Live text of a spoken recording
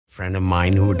Friend of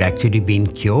mine who had actually been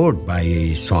cured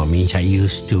by Swami. I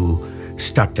used to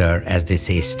stutter, as they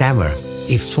say, stammer.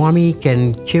 If Swami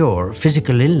can cure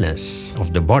physical illness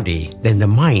of the body, then the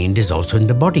mind is also in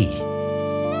the body.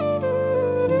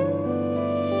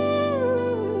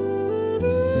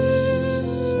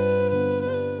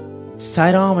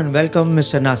 Sairam and welcome,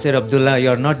 Mr. Nassar Abdulla.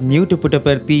 You're not new to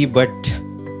Puttaparthi, but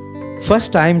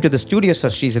first time to the studios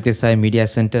of Sri Sathya Sai Media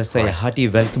Center. So a hearty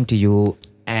welcome to you.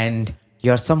 And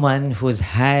you're someone who's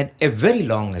had a very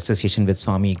long association with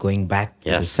Swami going back to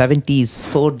the 70s,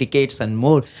 4 decades and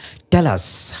more. Tell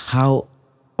us how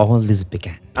all this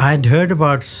began. I'd heard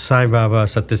about Sai Baba,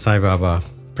 Sathya Sai Baba,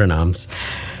 pranams.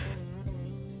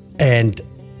 And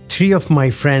 3 of my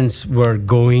friends were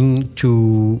going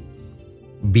to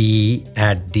be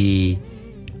at the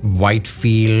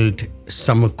Whitefield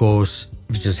summer course,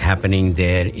 which is happening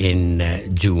there in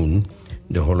June,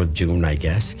 the whole of June, I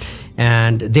guess.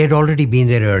 And they'd already been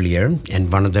there earlier,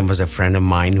 and one of them was a friend of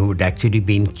mine who had actually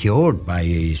been cured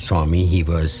by Swami. He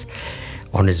was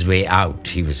on his way out.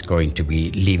 He was going to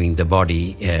be leaving the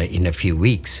body in a few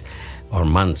weeks or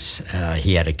months.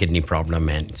 He had a kidney problem,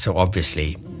 and so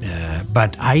obviously,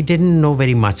 but I didn't know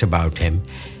very much about him.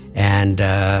 And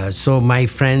so my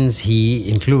friends, he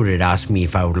included, asked me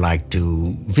if I would like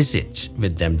to visit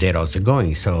with them. They're also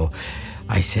going. So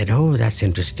I said, oh, that's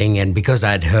interesting. And because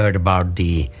I'd heard about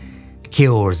the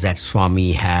cures that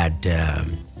Swami had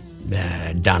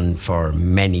done for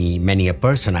many a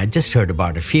person, I just heard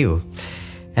about a few.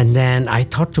 And then I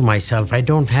thought to myself, I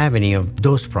don't have any of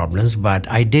those problems,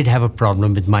 but I did have a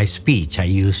problem with my speech. I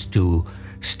used to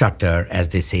stutter, as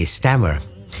they say, stammer.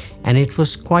 And it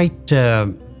was quite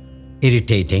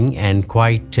irritating and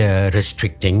quite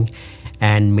restricting,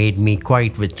 and made me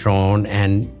quite withdrawn,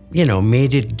 and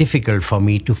made it difficult for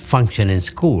me to function in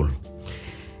school.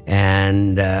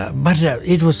 And but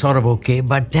it was sort of okay.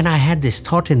 But then I had this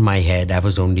thought in my head. I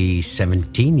was only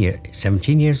 17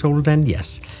 years old then,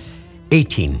 yes,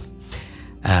 18.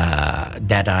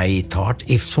 That I thought,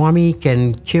 if Swami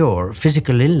can cure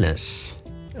physical illness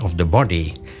of the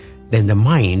body, then the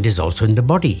mind is also in the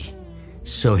body.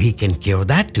 So he can cure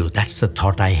that too. That's the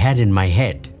thought I had in my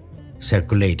head,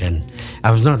 circulate. And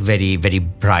I was not very, very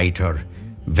bright or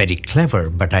very clever,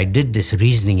 but I did this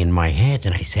reasoning in my head,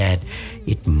 and I said,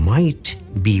 it might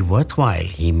be worthwhile.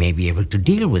 He may be able to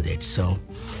deal with it. So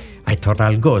I thought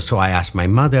I'll go. So I asked my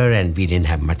mother, and we didn't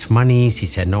have much money. She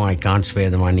said, no, I can't spare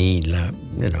the money,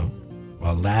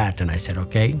 all that. And I said,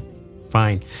 okay,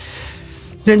 fine.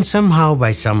 Then somehow,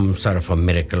 by some sort of a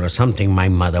miracle or something, my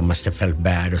mother must have felt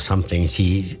bad or something.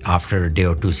 After a day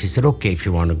or two, she said, okay, if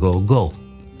you want to go, go.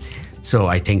 So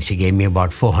I think she gave me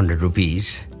about 400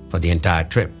 rupees for the entire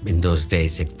trip. In those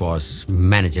days, it was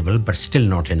manageable, but still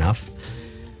not enough.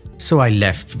 So I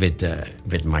left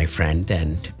with my friend,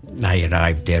 and I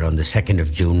arrived there on the 2nd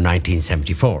of June,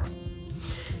 1974.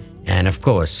 And of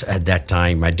course, at that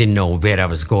time, I didn't know where I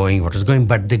was going, what was going.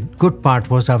 But the good part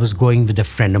was I was going with a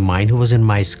friend of mine who was in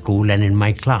my school and in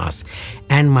my class,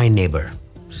 and my neighbor.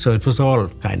 So it was all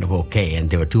kind of okay. And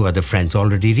there were 2 other friends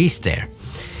already reached there.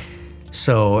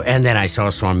 So, and then I saw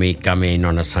Swami come in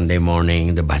on a Sunday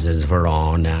morning. The Bhajans were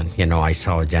on, and, I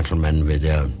saw a gentleman with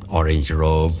an orange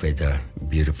robe with a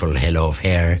beautiful halo of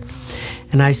hair.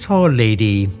 And I saw a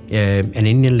lady, an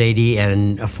Indian lady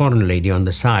and a foreign lady on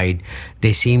the side.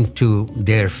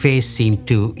 Their face seemed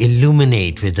to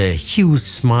illuminate with a huge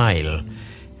smile.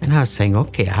 And I was saying,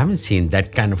 okay, I haven't seen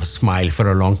that kind of a smile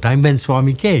for a long time when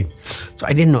Swami came. So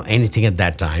I didn't know anything at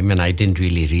that time, and I didn't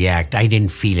really react. I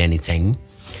didn't feel anything.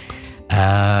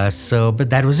 But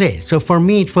that was it. So for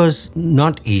me, it was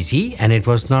not easy, and it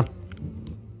was not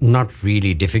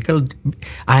really difficult.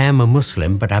 I am a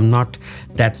Muslim, but I'm not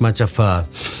that much of a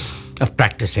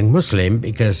practicing Muslim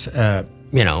because,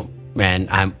 and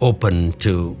I'm open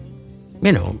to,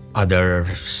 other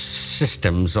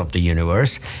systems of the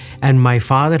universe. And my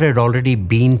father had already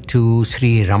been to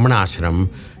Sri Ramanashram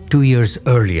 2 years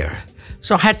earlier.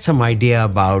 So I had some idea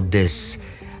about this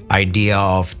idea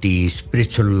of the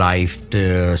spiritual life,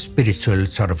 the spiritual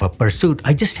sort of a pursuit.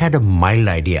 I just had a mild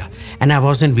idea, and I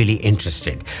wasn't really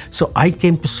interested. So I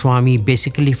came to Swami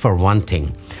basically for one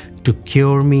thing, to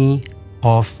cure me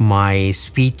of my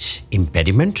speech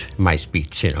impediment, my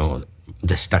speech,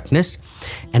 the stuckness.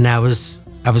 And I was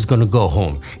going to go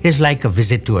home. It's like a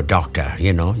visit to a doctor,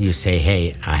 You say,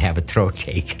 hey, I have a throat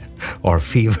ache or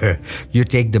fever. You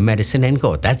take the medicine and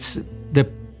go. That's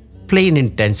the plain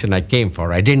intention I came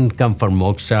for. I didn't come for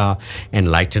moksha,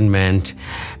 enlightenment,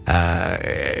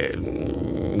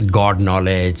 God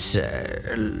knowledge,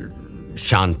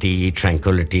 shanti,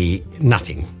 tranquility,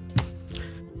 nothing.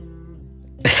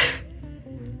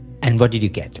 And what did you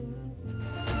get?